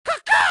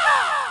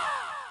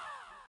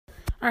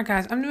Alright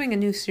guys, I'm doing a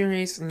new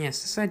series, and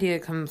yes, this idea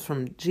comes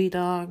from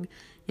G-Dog.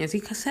 Yes,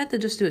 he said to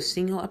just do a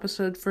single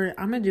episode for it.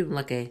 I'm gonna do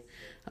like a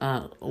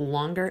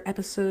longer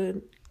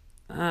episode,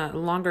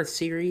 longer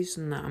series,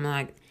 and I'm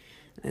like,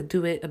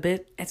 do it a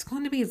bit. It's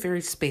going to be a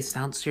very spaced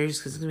out series,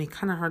 because it's going to be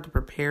kind of hard to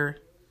prepare.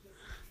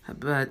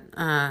 But,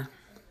 yeah,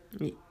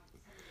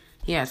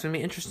 it's going to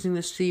be interesting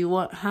to see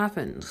what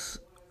happens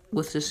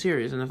with this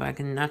series, and if I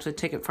can actually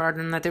take it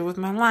farther than I did with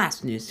my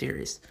last new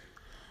series.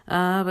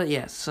 But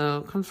yeah,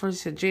 so comes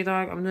first to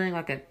J-Dog. I'm doing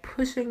like a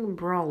Pushing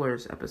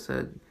Brawlers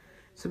episode.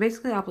 So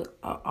basically, I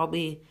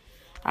only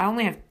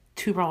have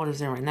 2 brawlers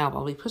there right now, but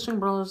I'll be pushing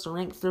brawlers to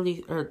rank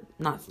 30, or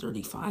not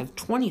 35,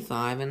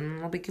 25,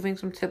 and I'll be giving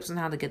some tips on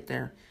how to get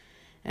there,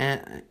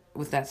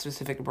 with that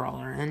specific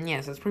brawler. And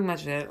yes, that's pretty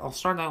much it. I'll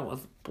start out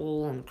with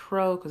Bull and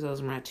Crow, because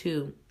those were my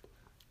two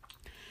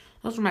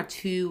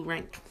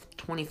ranked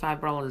 25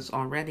 brawlers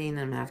already, and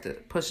then I'm gonna have to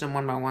push them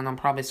one by one. I'll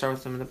probably start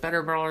with some of the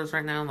better brawlers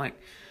right now, like,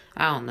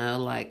 I don't know,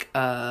 like,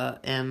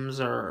 Ems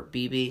or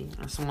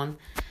BB or someone.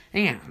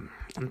 And yeah,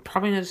 I'm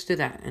probably gonna just do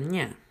that. And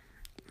yeah,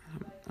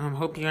 I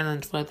hope you're gonna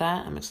enjoy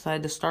that. I'm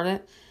excited to start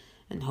it,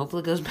 and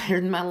hopefully it goes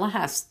better than my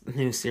last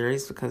new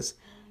series, because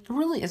there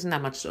really isn't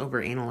that much to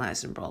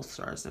overanalyze in Brawl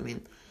Stars. I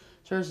mean,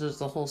 sure, there's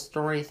the whole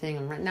story thing,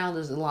 and right now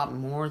there's a lot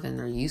more than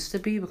there used to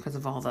be because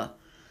of all the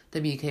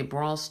WK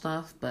Brawl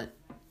stuff, but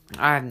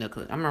I have no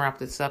clue. I'm gonna wrap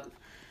this up.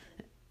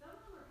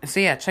 So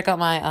yeah, check out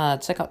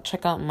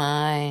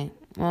my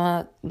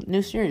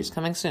new series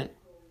coming soon.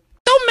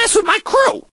 Don't mess with my crew!